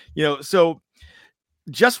week. So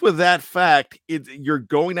just with that fact, you're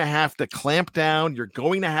going to have to clamp down. You're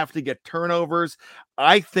going to have to get turnovers.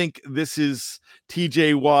 I think this is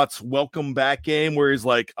TJ Watt's welcome back game, where he's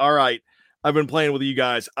like, all right, I've been playing with you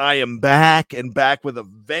guys. I am back, and back with a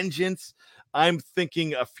vengeance. I'm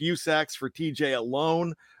thinking a few sacks for TJ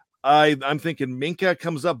alone. I'm thinking Minkah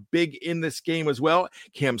comes up big in this game as well.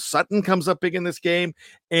 Cam Sutton comes up big in this game,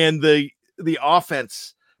 and the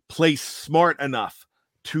offense plays smart enough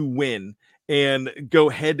to win and go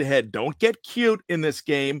head to head. Don't get cute in this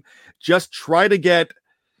game. Just try to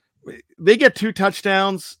they get 2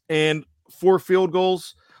 touchdowns and 4 field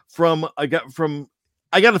goals I got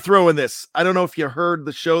to throw in this. I don't know if you heard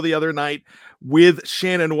the show the other night with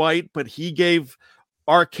Shannon White, but he gave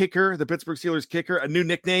our kicker, the Pittsburgh Steelers kicker, a new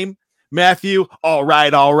nickname, Matthew. All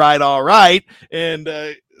right. And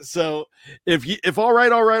so if all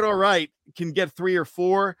right can get 3 or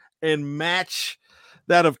 4 and match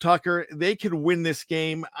that of Tucker, they could win this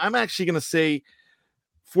game. I'm actually going to say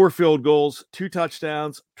 4 field goals, 2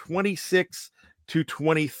 touchdowns,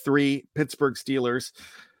 26-23 Pittsburgh Steelers.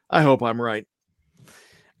 I hope I'm right.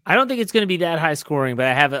 I don't think it's going to be that high scoring, but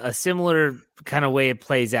I have a similar kind of way it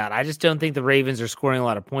plays out. I just don't think the Ravens are scoring a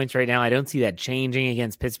lot of points right now. I don't see that changing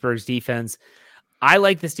against Pittsburgh's defense. I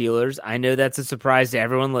like the Steelers. I know that's a surprise to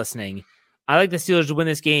everyone listening. I like the Steelers to win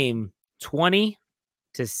this game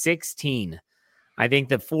 20-16. I think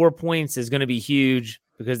the 4 points is going to be huge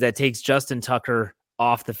because that takes Justin Tucker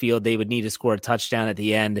off the field. They would need to score a touchdown at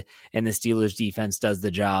the end, and the Steelers defense does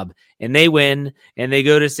the job, and they win, and they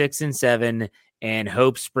go to 6-7, and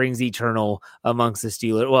hope springs eternal amongst the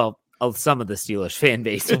Steelers. Well, some of the Steelers fan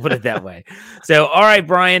base, to put it that way. So, all right,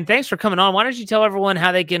 Brian, thanks for coming on. Why don't you tell everyone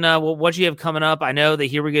how they can, what you have coming up? I know the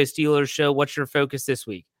Here We Go Steelers show. What's your focus this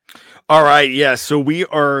week? All right. Yeah. So we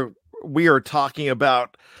are talking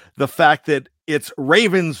about the fact that it's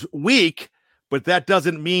Ravens week, but that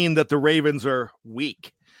doesn't mean that the Ravens are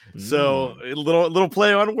weak. So a little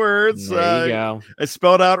play on words. There you go. I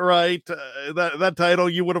spelled out right. That title,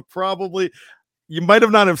 you might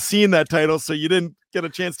have not have seen that title, so you didn't get a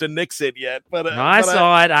chance to nix it yet. But no, I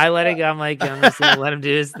saw it. I let it go. I'm like, I'm just gonna let him do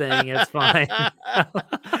his thing. It's fine.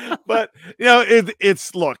 But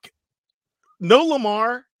it's look, no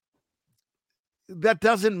Lamar. That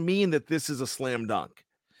doesn't mean that this is a slam dunk.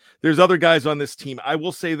 There's other guys on this team. I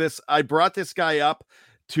will say this. I brought this guy up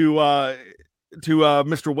to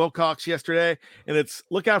Mr. Wilcox yesterday, and it's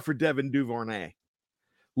look out for Devin Duvernay.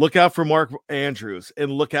 Look out for Mark Andrews,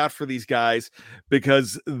 and look out for these guys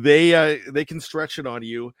because they can stretch it on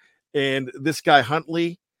you. And this guy,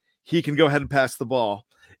 Huntley, he can go ahead and pass the ball.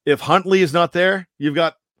 If Huntley is not there, you've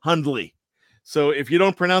got Hundley. So if you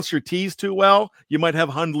don't pronounce your T's too well, you might have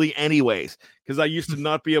Hundley anyways, because I used to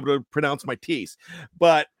not be able to pronounce my T's.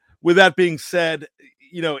 But with that being said,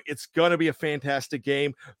 it's going to be a fantastic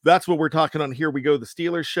game. That's what we're talking on Here We Go, the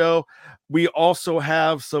Steelers show. We also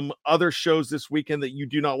have some other shows this weekend that you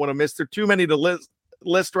do not want to miss. There are too many to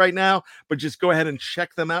list right now, but just go ahead and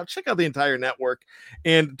check them out. Check out the entire network.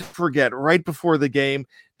 And don't forget, right before the game,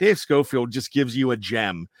 Dave Schofield just gives you a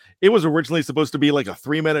gem. It was originally supposed to be like a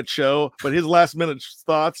 3-minute show, but his last minute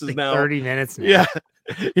thoughts is like now 30 minutes now. Yeah.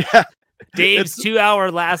 Yeah. Dave's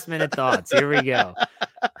 2-hour last minute thoughts. Here we go.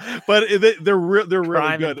 But they're really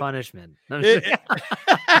Crime good. And punishment.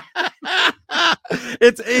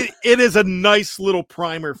 It is a nice little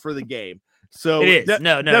primer for the game. So it is.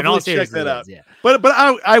 Definitely check that out. Yeah. But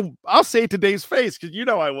I'll say it to Dave's face because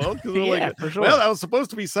I will. Yeah, for sure. Well, that was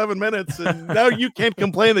supposed to be 7 minutes, and now you can't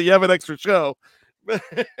complain that you have an extra show.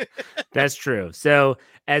 That's true. So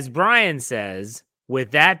as Brian says,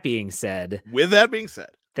 with that being said,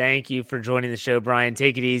 thank you for joining the show, Brian.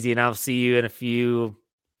 Take it easy, and I'll see you in a few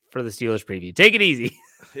for the Steelers preview. Take it easy.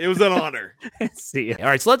 It was an honor. See you. All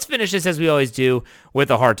right, so let's finish this as we always do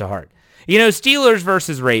with a heart-to-heart. Steelers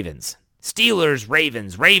versus Ravens. Steelers,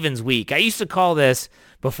 Ravens week. I used to call this,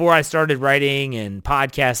 before I started writing and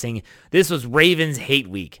podcasting, this was Ravens hate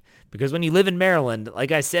week. Because when you live in Maryland,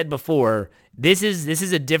 like I said before, this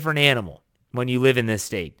is a different animal when you live in this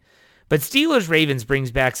state. But Steelers-Ravens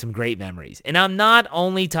brings back some great memories. And I'm not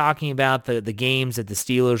only talking about the games that the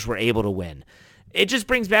Steelers were able to win. It just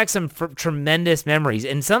brings back some tremendous memories.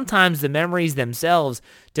 And sometimes the memories themselves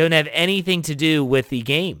don't have anything to do with the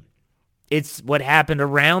game. It's what happened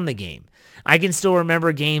around the game. I can still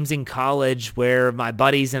remember games in college where my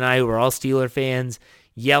buddies and I, who were all Steeler fans,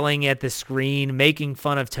 yelling at the screen, making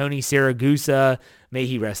fun of Tony Siragusa. May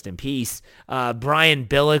he rest in peace. Brian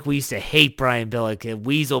Billick, we used to hate Brian Billick.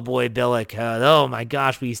 Weasel Boy Billick. Oh my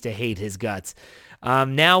gosh, we used to hate his guts.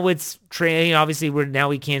 Now it's obviously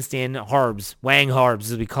we can't stand Harbs, Wang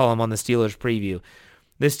Harbs as we call him on the Steelers preview.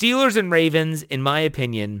 The Steelers and Ravens, in my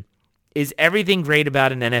opinion, is everything great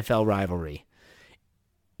about an NFL rivalry.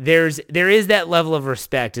 There is that level of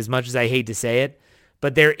respect, as much as I hate to say it,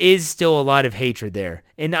 but there is still a lot of hatred there.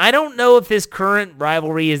 And I don't know if this current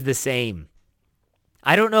rivalry is the same.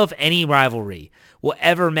 I don't know if any rivalry will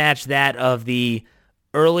ever match that of the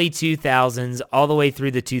early 2000s all the way through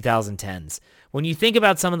the 2010s. When you think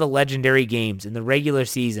about some of the legendary games in the regular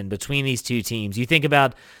season between these two teams, you think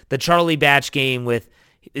about the Charlie Batch game with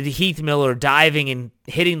Heath Miller diving and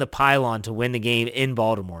hitting the pylon to win the game in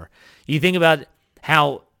Baltimore. You think about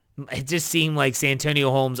how it just seemed like Santonio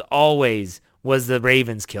Holmes always was the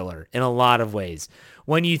Ravens killer in a lot of ways.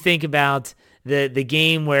 When you think about the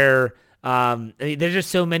game where there's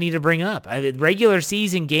just so many to bring up. Regular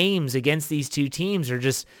season games against these two teams are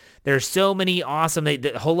just, there's so many awesome.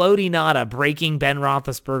 Haloti Ngata breaking Ben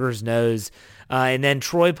Roethlisberger's nose, and then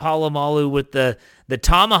Troy Polamalu with the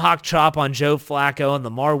tomahawk chop on Joe Flacco and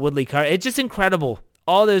the Mar Woodley car. It's just incredible.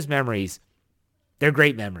 All those memories, they're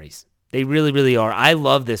great memories. They really, really are. I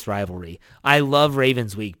love this rivalry. I love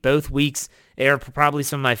Ravens Week. Both weeks are probably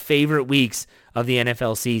some of my favorite weeks of the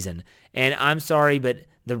NFL season. And I'm sorry, but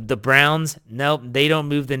the Browns, nope, they don't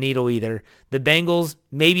move the needle either. The Bengals,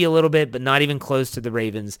 maybe a little bit, but not even close to the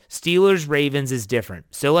Ravens. Steelers, Ravens is different.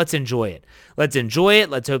 So let's enjoy it. Let's enjoy it.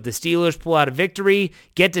 Let's hope the Steelers pull out a victory,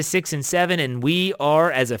 get to 6-7, and we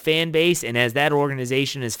are, as a fan base and as that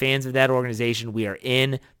organization, as fans of that organization, we are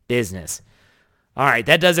in business. All right,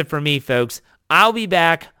 that does it for me, folks. I'll be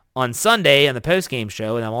back on Sunday on the postgame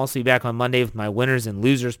show, and I'll also be back on Monday with my Winners and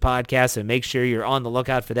Losers podcast, so make sure you're on the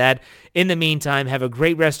lookout for that. In the meantime, have a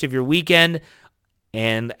great rest of your weekend,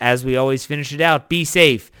 and as we always finish it out, be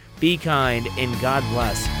safe, be kind, and God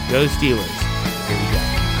bless. Go Steelers. Here we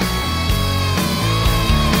go.